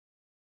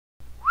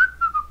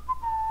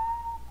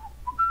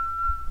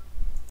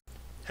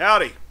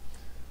Howdy!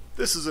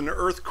 This is an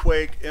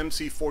Earthquake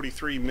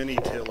MC43 mini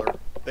tiller.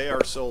 They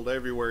are sold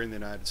everywhere in the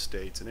United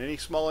States, and any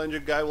small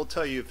engine guy will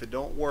tell you if it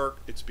don't work,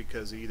 it's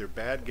because of either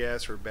bad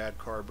gas or bad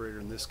carburetor.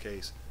 In this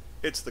case,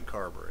 it's the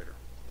carburetor.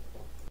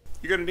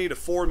 You're going to need a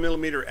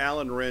 4mm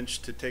Allen wrench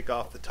to take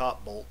off the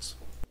top bolts.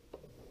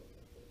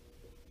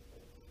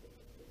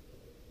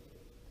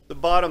 The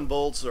bottom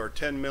bolts are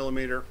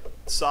 10mm.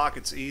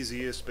 Socket's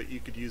easiest, but you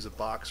could use a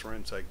box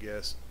wrench, I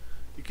guess.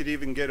 You could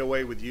even get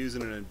away with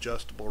using an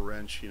adjustable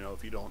wrench,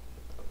 if you don't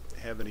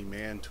have any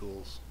man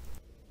tools.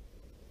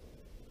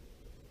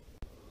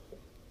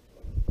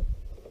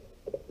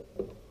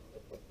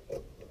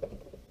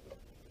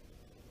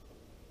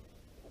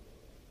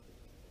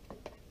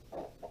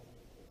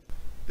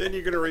 Then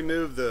you're going to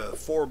remove the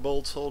 4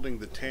 bolts holding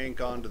the tank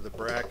onto the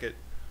bracket.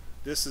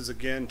 This is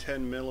again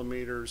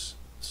 10mm.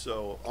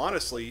 So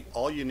honestly,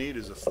 all you need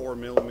is a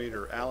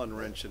 4mm Allen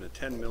wrench and a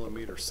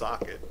 10mm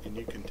socket, and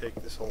you can take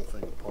this whole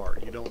thing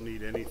apart. You don't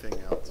need anything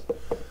else.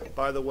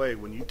 By the way,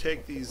 when you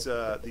take these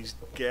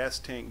gas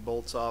tank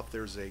bolts off,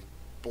 there's a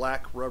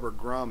black rubber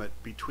grommet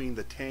between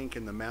the tank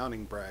and the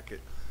mounting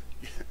bracket.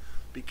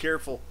 Be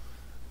careful.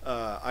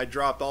 I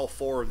dropped all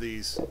 4 of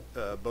these,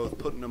 both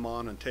putting them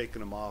on and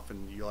taking them off,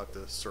 and you'll have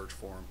to search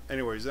for them.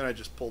 Anyways, then I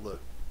just pull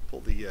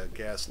the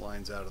gas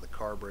lines out of the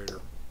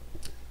carburetor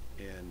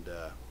and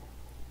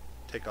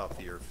take off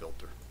the air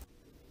filter.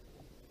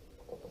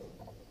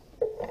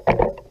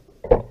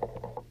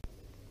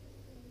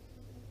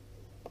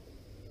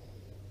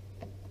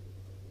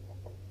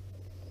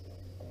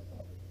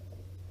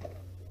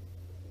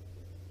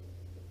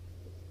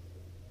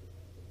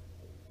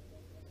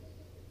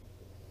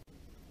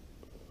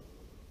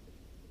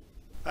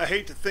 I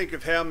hate to think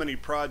of how many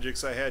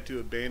projects I had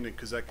to abandon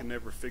because I can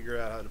never figure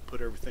out how to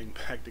put everything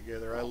back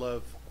together. I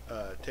love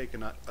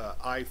taking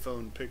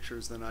iPhone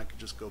pictures, then I could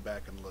just go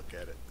back and look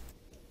at it.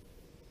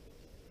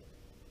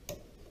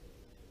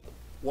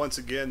 Once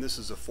again, this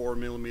is a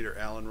 4mm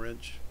Allen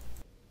wrench.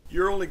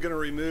 You're only going to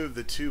remove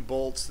the 2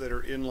 bolts that are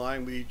in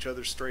line with each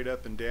other straight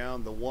up and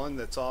down. The one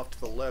that's off to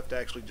the left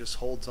actually just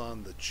holds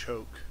on the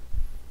choke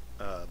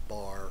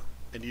bar,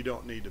 and you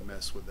don't need to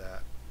mess with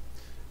that.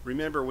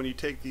 Remember, when you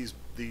take these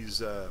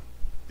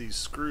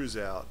screws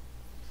out,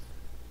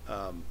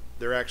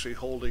 they're actually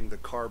holding the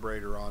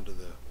carburetor onto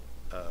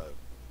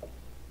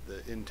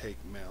the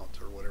intake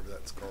mount, or whatever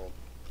that's called.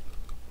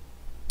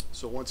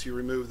 So once you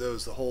remove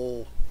those, the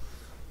whole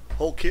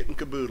kit and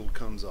caboodle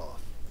comes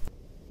off.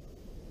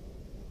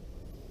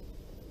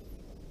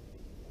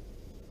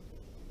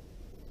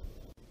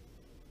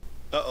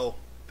 Uh-oh,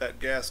 that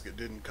gasket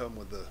didn't come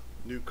with the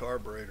new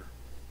carburetor.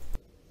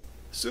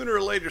 Sooner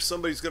or later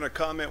somebody's going to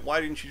comment, why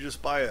didn't you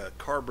just buy a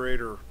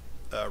carburetor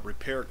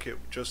repair kit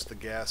with just the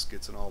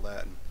gaskets and all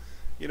that? And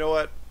you know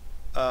what?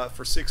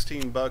 For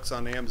 16 bucks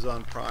on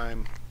Amazon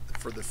Prime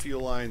for the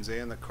fuel lines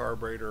and the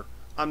carburetor,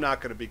 I'm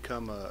not going to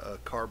become a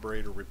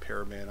carburetor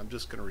repairman. I'm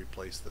just going to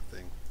replace the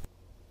thing.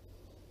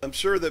 I'm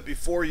sure that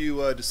before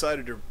you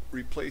decided to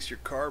replace your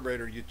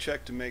carburetor, you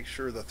checked to make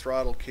sure the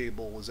throttle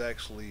cable was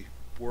actually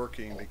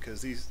working,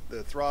 because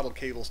the throttle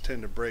cables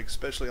tend to break,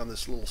 especially on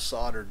this little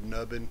soldered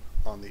nubbin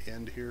on the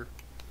end here.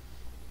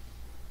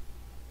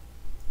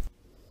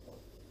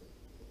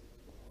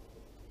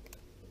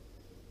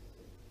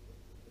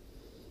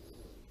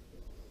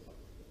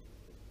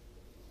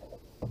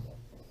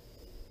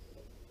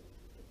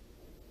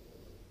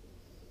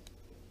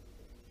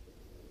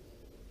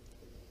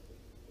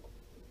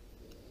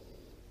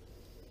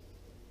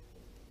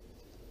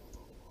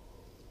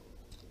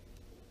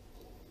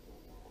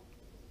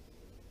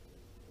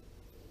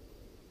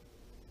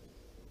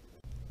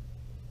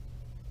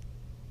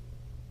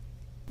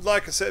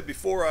 Like I said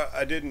before,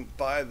 I didn't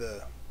buy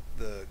the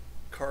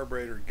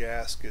carburetor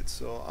gasket,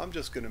 so I'm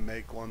just going to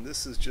make one.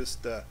 This is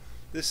just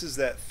this is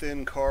that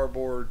thin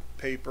cardboard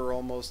paper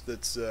almost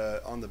that's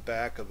on the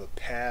back of a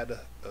pad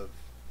of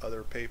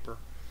other paper,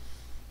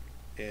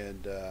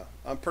 and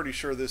I'm pretty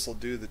sure this will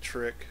do the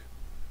trick.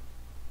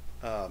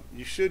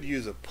 You should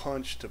use a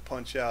punch to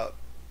punch out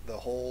the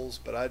holes,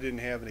 but I didn't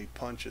have any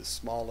punches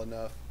small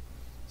enough,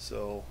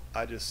 so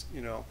I just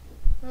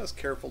I was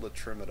careful to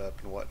trim it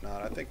up and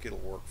whatnot. I think it'll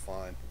work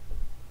fine.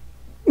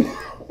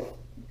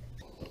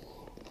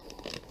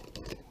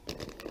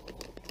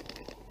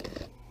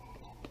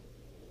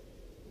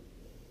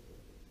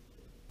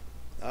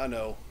 I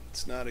know,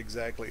 it's not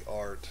exactly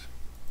art.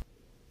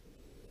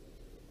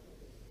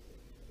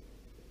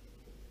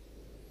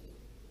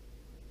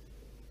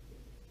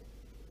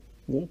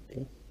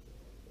 Okay.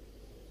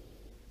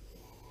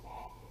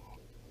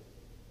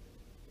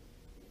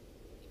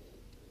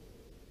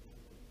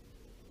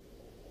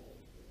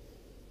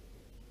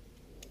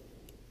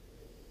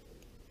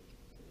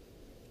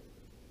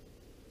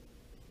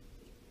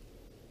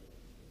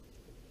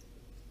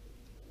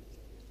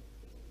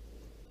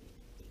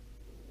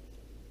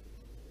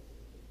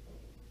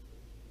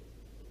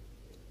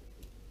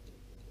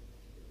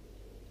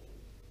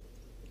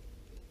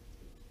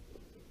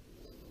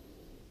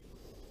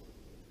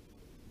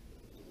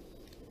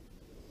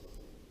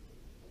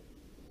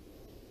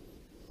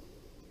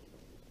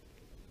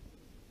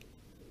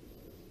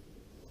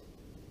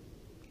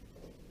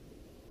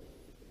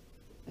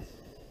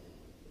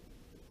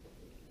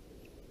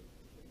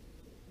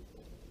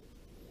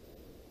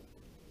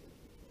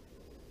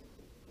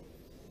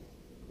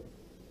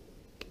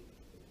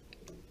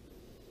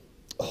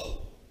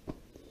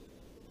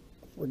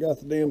 forgot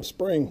the damn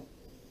spring.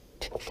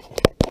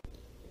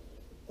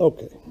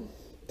 Okay,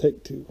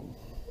 take two.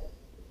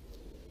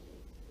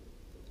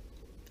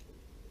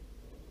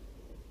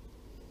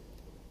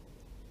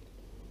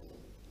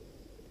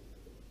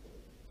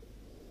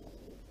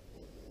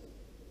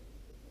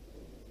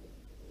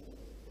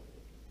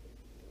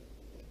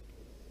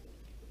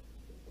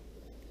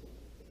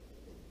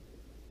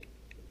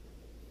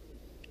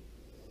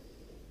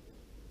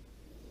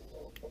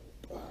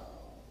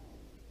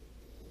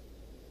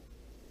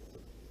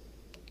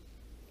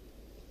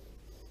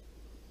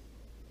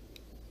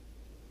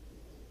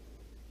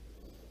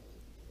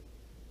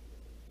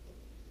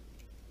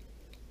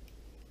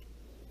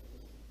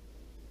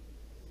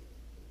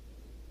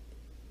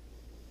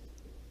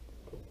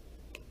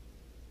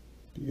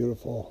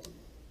 Beautiful.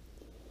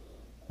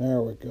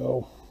 There we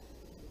go.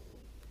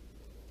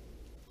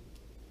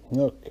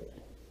 Okay.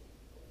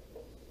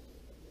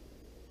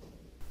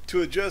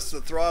 To adjust the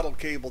throttle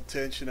cable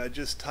tension, I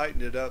just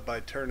tightened it up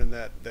by turning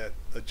that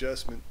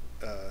adjustment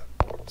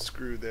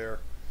screw there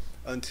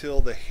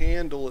until the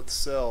handle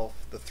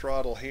itself, the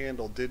throttle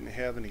handle, didn't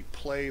have any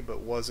play but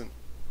wasn't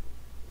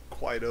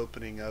quite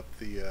opening up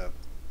the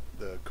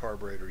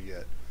carburetor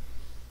yet.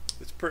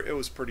 It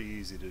was pretty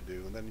easy to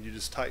do, and then you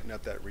just tighten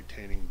up that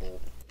retaining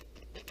bolt.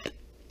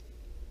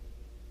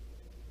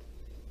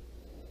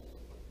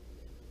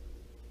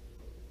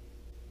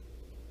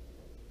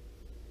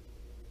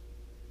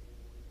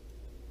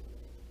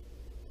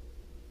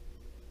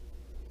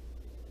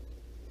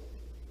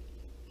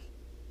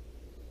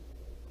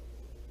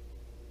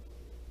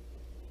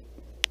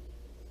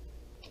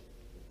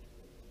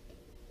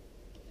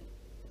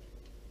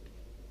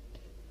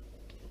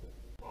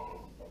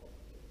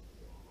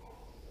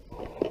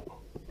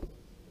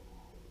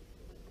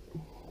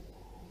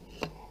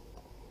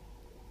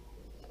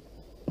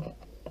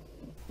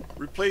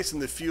 Replacing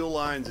the fuel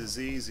lines is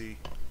easy.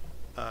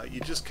 You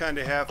just kind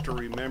of have to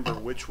remember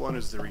which one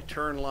is the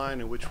return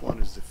line and which one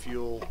is the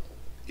fuel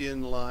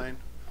in line.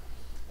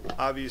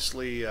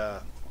 Obviously,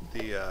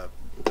 the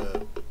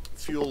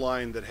fuel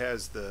line that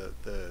has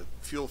the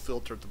fuel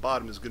filter at the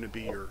bottom is going to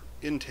be your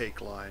intake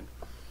line,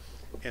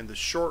 and the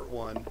short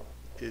one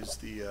is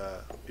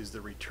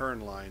the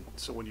return line.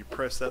 So when you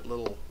press that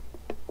little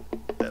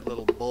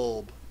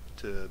bulb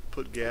to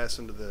put gas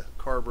into the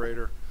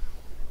carburetor,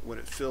 when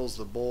it fills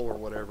the bowl or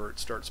whatever, it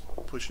starts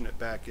pushing it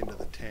back into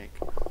the tank.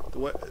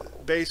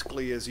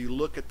 Basically, as you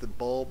look at the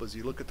bulb, as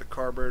you look at the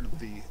carburetor,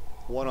 the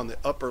one on the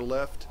upper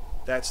left,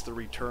 that's the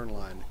return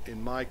line.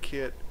 In my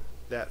kit,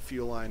 that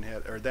fuel line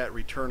had, or that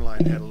return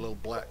line had a little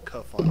black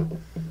cuff on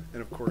it.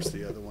 And of course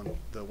the other one,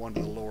 the one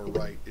to the lower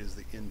right, is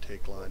the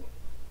intake line.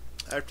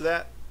 After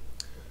that,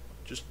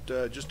 just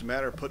a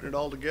matter of putting it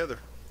all together.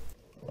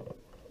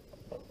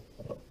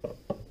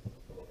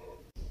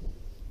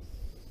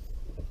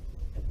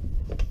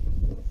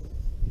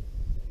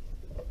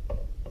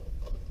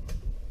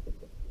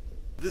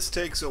 This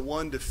takes a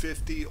 1 to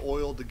 50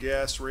 oil to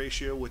gas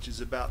ratio, which is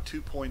about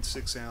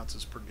 2.6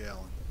 ounces per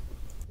gallon.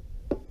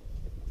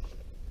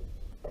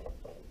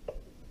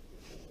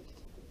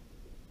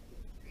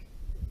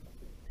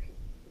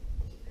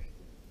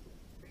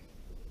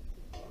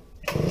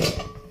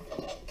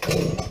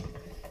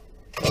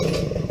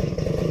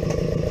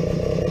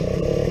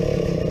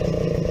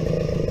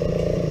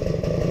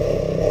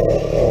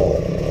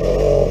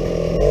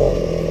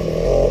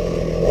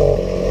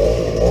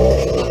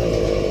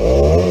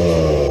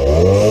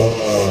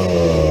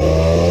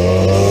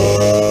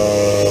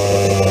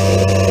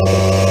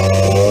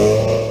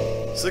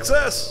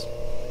 Success!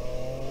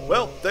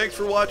 Well, thanks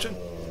for watching.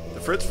 The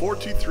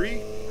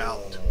MC43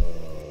 out.